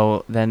then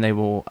they'll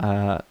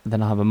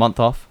have a month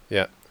off.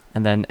 Yeah.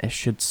 And then it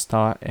should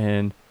start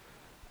in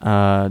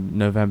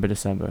November,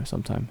 December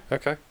sometime.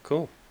 Okay,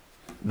 cool.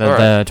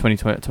 The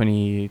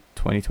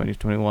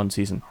 2020-2021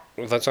 season.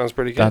 Well, that sounds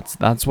pretty good.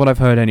 That's what I've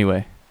heard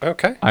anyway.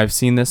 Okay. I've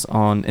seen this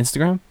on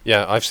Instagram.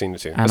 Yeah, I've seen it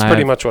too. That's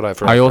pretty much what I've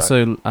heard. I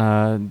also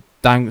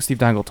Steve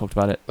Dangle talked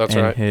about it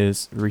in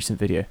his recent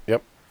video.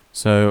 Yep.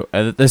 So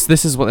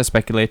this is what they're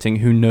speculating.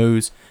 Who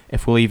knows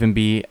if we'll even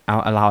be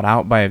allowed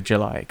out by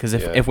July? Because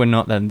if we're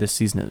not, then this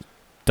season is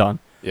done.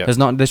 Yeah. There's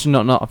not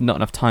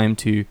enough time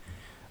to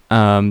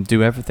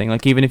do everything.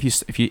 Like even if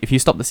you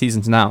stop the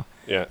seasons now,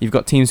 you've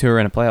got teams who are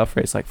in a playoff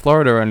race. Like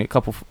Florida are only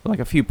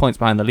a few points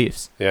behind the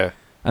Leafs. Yeah.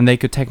 And they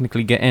could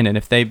technically get in, and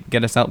if they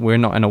get us out, we're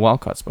not in a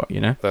wildcard spot, you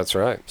know? That's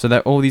right. So there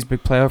are all these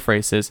big playoff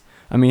races.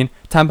 I mean,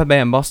 Tampa Bay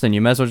and Boston, you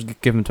may as well just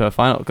give them to a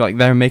final. Like,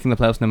 they're making the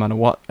playoffs no matter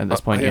what at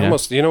this point, you know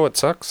what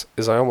sucks?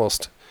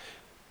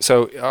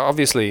 So,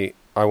 obviously,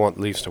 I want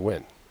Leafs to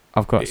win.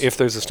 Of course. If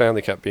there's a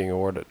Stanley Cup being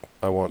awarded,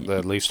 I want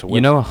the Leafs to win.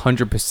 You know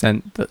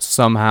 100% that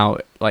somehow,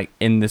 like,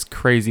 in this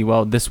crazy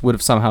world, this would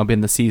have somehow been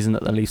the season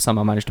that the Leafs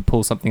somehow managed to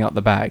pull something out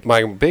the bag.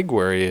 My big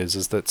worry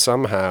is that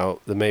somehow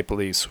the Maple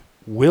Leafs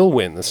will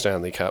win the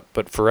Stanley Cup,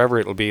 but forever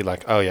it'll be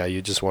like, oh yeah,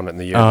 you just won it in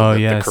the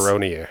year, the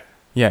Corona year.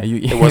 Yeah,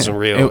 it wasn't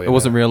real. It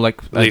wasn't real. Like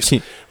Leafs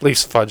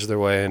fudged their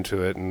way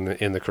into it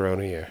in the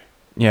Corona year.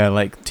 Yeah,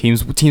 like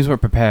teams were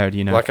prepared.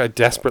 You know, like I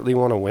desperately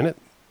want to win it,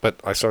 but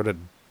I sort of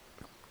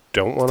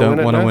don't want to win it.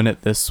 Don't want to win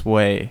it this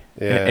way.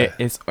 Yeah,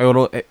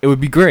 it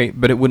would be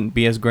great, but it wouldn't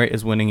be as great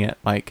as winning it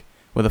like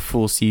with a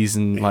full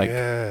season, like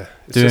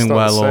doing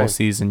well all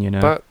season. You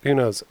know, but who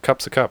knows?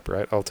 Cup's a cup,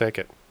 right? I'll take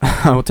it.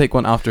 I will take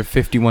one after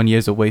 51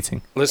 years of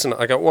waiting. Listen,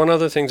 I got one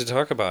other thing to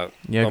talk about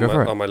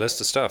on my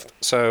list of stuff.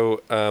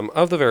 So,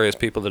 of the various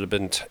people that have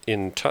been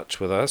in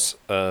touch with us,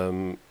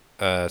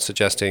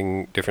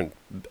 suggesting different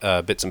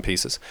bits and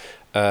pieces,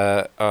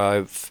 there's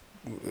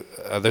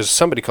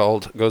somebody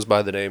goes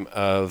by the name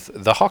of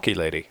The Hockey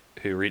Lady,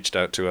 who reached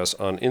out to us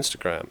on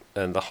Instagram.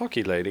 And The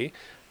Hockey Lady,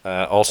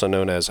 also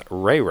known as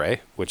Ray Ray,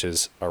 which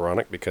is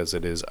ironic because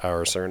it is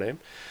our surname,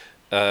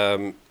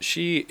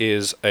 she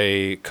is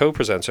a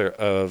co-presenter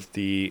of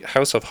the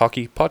House of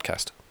Hockey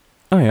podcast.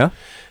 Oh yeah,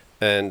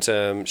 and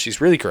she's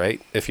really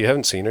great. If you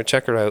haven't seen her,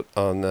 check her out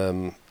on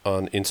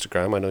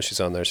Instagram. I know she's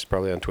on there. She's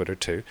probably on Twitter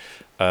too.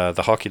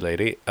 The Hockey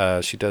Lady.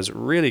 She does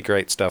really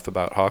great stuff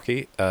about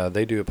hockey.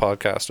 They do a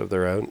podcast of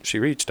their own. She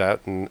reached out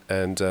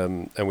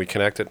and we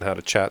connected and had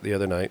a chat the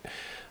other night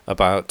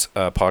about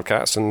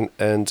podcasts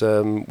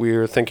and we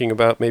were thinking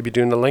about maybe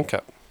doing a link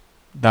up.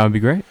 That would be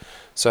great.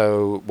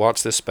 So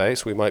watch this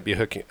space. We might be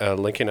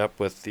linking up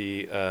with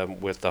the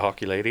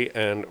Hockey Lady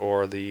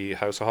or the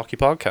House of Hockey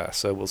podcast.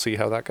 So we'll see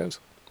how that goes.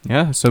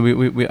 Yeah. So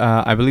we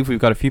I believe we've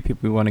got a few people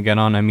we want to get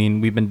on. I mean,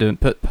 we've been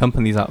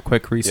pumping these out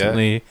quick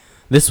recently. Yeah.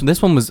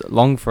 This one was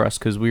long for us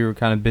because we were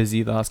kind of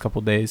busy the last couple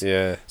of days.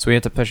 Yeah. So we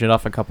had to push it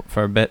off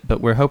for a bit, but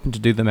we're hoping to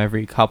do them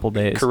every couple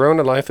days.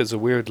 Corona life is a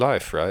weird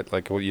life, right?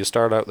 Like you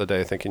start out the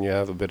day thinking you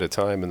have a bit of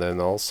time, and then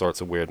all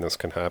sorts of weirdness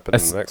can happen,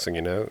 and the next thing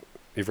you know,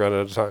 you've run out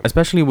of time.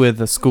 Especially with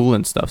the school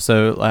and stuff.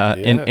 So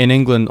in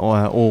England,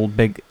 all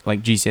big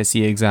like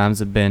GCSE exams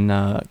have been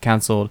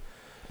cancelled,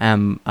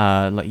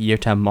 like year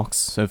 10 mocks.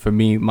 So for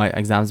me, my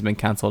exams have been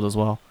cancelled as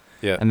well.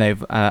 Yeah. and they're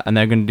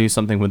going to do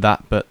something with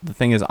that. But the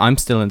thing is, I'm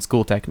still in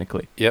school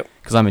technically. Yep.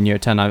 Because I'm in year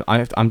 10.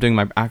 I'm doing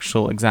my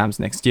actual exams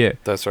next year.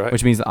 That's right.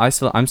 Which means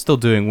that I'm still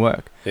doing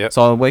work. Yep.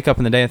 So I'll wake up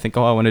in the day and think,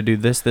 oh, I want to do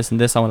this, this, and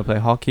this. I want to play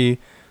hockey.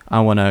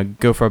 I want to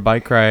go for a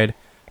bike ride.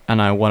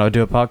 And I want to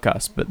do a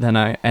podcast. But then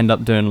I end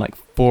up doing like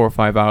 4 or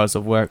 5 hours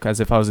of work as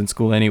if I was in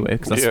school anyway.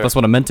 Because that's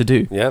what I'm meant to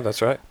do. Yeah,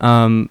 that's right.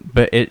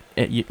 But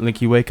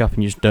you wake up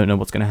and you just don't know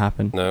what's going to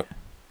happen. No.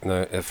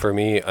 For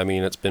me, I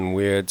mean, it's been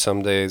weird.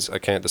 Some days I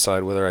can't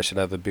decide whether I should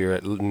have a beer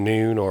at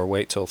noon or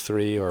wait till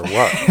 3 or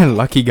what.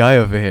 Lucky guy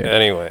over here.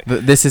 Anyway,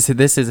 this is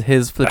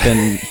his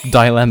flipping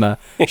dilemma.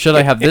 Should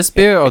I have this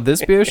beer or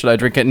this beer? Should I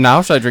drink it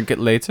now? Should I drink it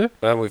later?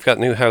 well, we've got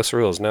new house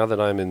rules now that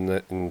I'm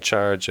in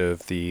charge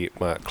of the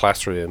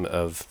classroom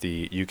of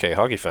the UK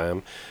Hockey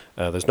Fam.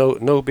 There's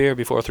no beer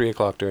before 3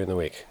 o'clock during the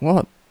week.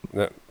 What?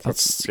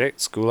 That's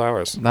school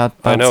hours. That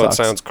I know sucks.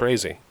 it sounds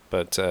crazy.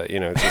 But,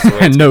 it's just the way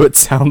I know it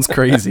sounds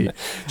crazy.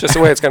 just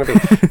the way it's going to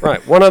be.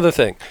 Right, one other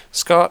thing.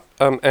 Scott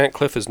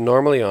Antcliffe is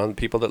normally on.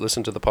 People that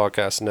listen to the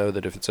podcast know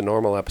that if it's a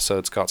normal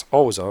episode, Scott's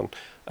always on.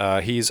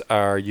 He's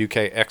our UK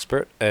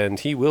expert,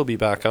 and he will be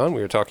back on. We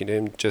were talking to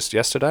him just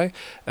yesterday.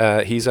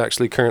 He's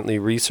actually currently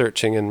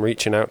researching and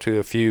reaching out to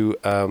a few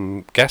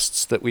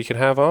guests that we can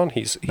have on.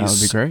 That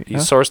would be great.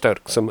 He's sourced out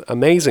some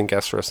amazing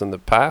guests for us in the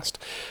past,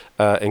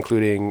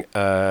 including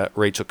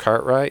Rachel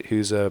Cartwright,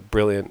 who's a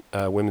brilliant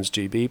women's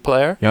GB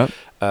player. Yep.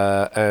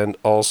 And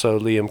also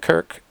Liam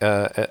Kirk,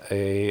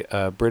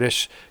 a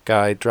British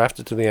guy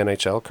drafted to the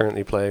NHL,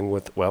 currently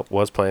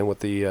was playing with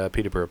the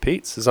Peterborough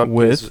Petes.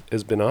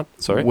 Has been on.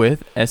 Sorry.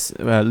 With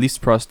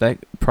least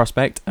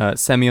prospect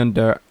Semyon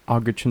Der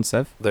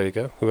Argachintsev. There you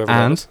go. Whoever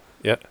that and is.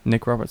 Yeah.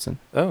 Nick Robertson.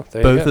 Oh,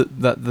 there you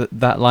go.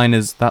 That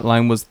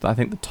line was, I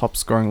think, the top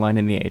scoring line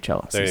in the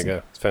AHL. There you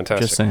go. It's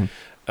fantastic. Just saying.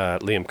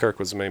 Liam Kirk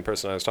was the main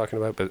person I was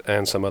talking about,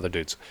 and some other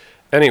dudes.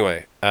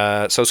 Anyway,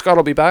 so Scott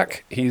will be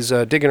back. He's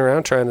digging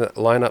around trying to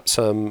line up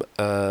some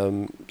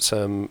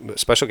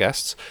special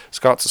guests.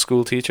 Scott's a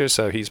school teacher,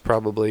 so he's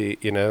probably,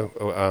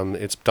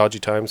 it's dodgy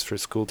times for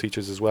school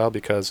teachers as well,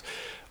 because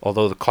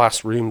although the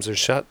classrooms are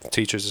shut, the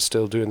teachers are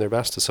still doing their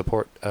best to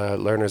support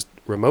learners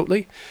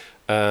remotely.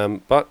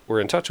 But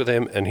we're in touch with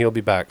him, and he'll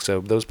be back. So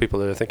those people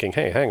that are thinking,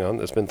 hey, hang on,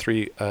 there's been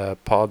 3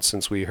 pods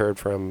since we heard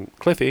from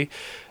Cliffy,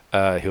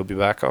 he'll be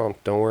back on.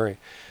 Don't worry.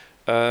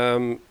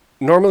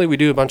 Normally we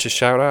do a bunch of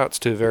shout-outs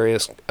to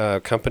various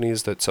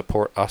companies that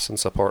support us and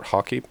support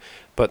hockey.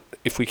 But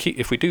if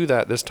we do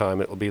that this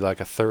time, it will be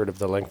like a third of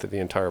the length of the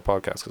entire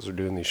podcast because we're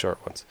doing these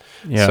short ones.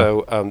 Yeah.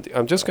 So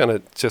I'm just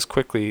going to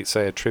quickly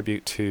say a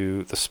tribute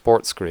to the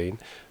Sports Screen,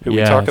 who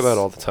we talk about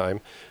all the time.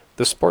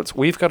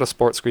 We've got a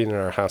sports screen in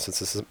our house. It's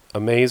this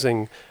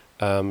amazing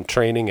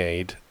training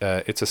aid.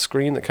 It's a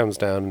screen that comes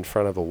down in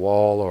front of a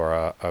wall or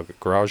a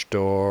garage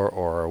door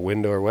or a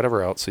window or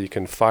whatever else, so you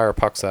can fire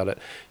pucks at it.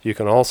 You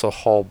can also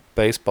haul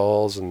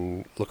baseballs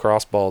and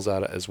lacrosse balls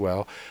at it as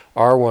well.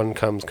 Our one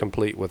comes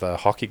complete with a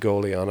hockey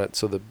goalie on it,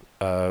 so that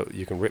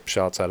you can rip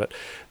shots at it.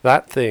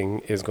 That thing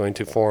is going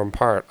to form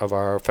part of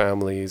our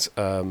family's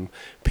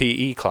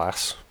PE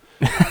class.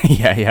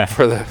 yeah.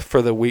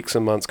 For the weeks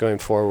and months going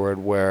forward,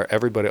 where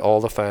everybody, all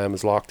the fam,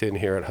 is locked in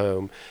here at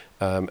home,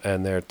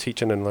 and they're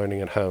teaching and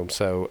learning at home.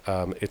 So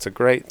it's a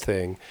great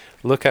thing.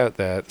 Look out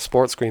there. The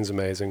Sports Screen's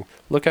amazing.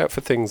 Look out for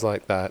things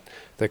like that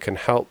can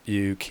help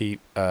you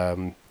keep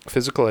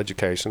physical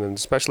education, and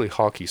especially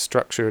hockey,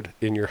 structured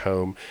in your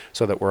home,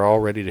 so that we're all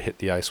ready to hit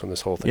the ice when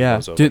this whole thing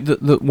goes over. Dude,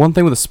 the one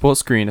thing with the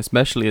Sports Screen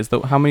especially is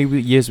that how many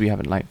years we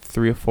haven't, like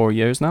 3 or 4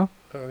 years now?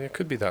 Oh, it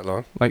could be that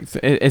long. Like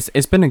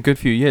it's been a good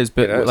few years,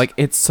 but like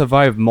it's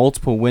survived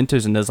multiple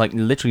winters, and there's like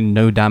literally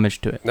no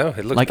damage to it. No,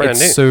 it looks like brand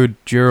new. It's so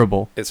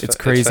durable. It's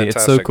crazy.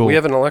 It's so cool. We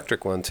have an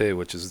electric one too,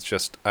 which is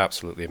just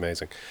absolutely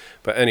amazing.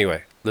 But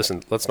anyway,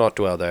 listen, let's not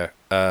dwell there.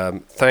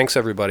 Thanks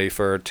everybody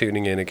for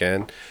tuning in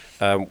again.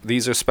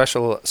 These are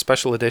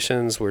special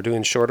editions. We're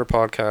doing shorter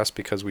podcasts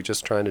because we're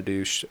just trying to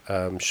do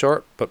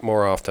short but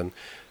more often.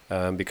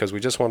 Because we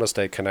just want to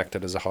stay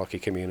connected as a hockey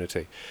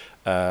community.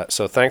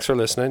 So thanks for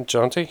listening.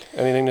 Jonty,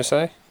 anything to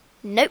say?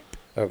 Nope.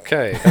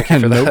 Okay, thank you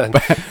for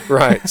that.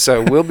 Right,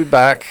 so we'll be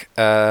back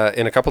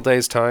in a couple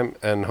days' time,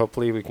 and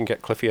hopefully we can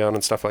get Cliffy on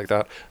and stuff like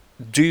that.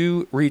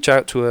 Do reach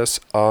out to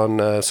us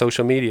on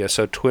social media.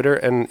 So Twitter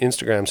and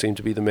Instagram seem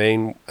to be the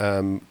main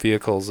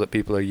vehicles that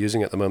people are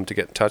using at the moment to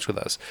get in touch with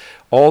us.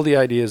 All the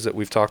ideas that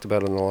we've talked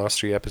about in the last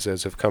 3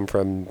 episodes have come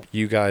from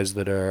you guys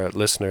that are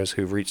listeners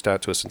who've reached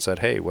out to us and said,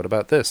 hey, what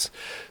about this?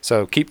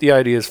 So keep the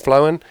ideas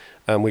flowing.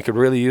 We could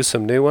really use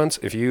some new ones.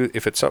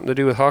 If it's something to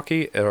do with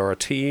hockey or a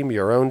team,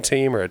 your own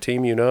team or a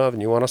team you know of,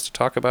 and you want us to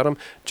talk about them,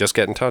 just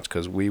get in touch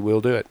because we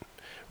will do it.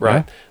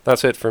 Right. Yeah.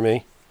 That's it for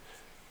me.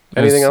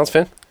 Anything else,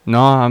 Finn?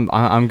 No,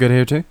 I'm good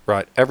here too.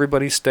 Right.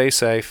 Everybody stay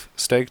safe,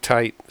 stay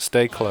tight,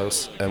 stay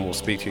close, and we'll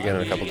speak to you again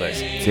in a couple days.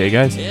 See you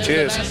guys.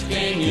 Cheers. The best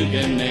game you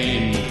can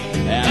name,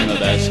 and the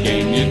best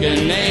game you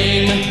can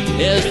name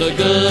is the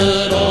good